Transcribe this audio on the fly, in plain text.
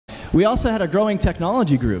We also had a growing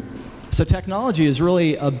technology group. So technology is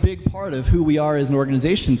really a big part of who we are as an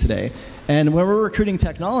organization today. And when we're recruiting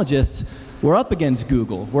technologists, we're up against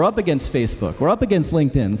Google, we're up against Facebook, we're up against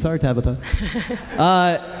LinkedIn. Sorry, Tabitha.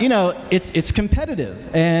 You know, it's competitive,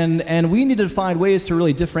 and we need to find ways to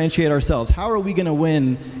really differentiate ourselves. How are we going to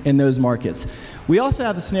win in those markets? We also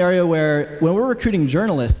have a scenario where when we're recruiting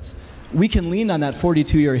journalists, we can lean on that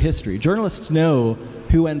 42-year history. Journalists know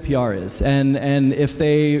who NPR is, and if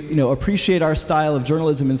they appreciate our style of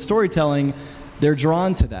journalism and storytelling, they're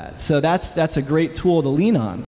drawn to that. So that's a great tool to lean on.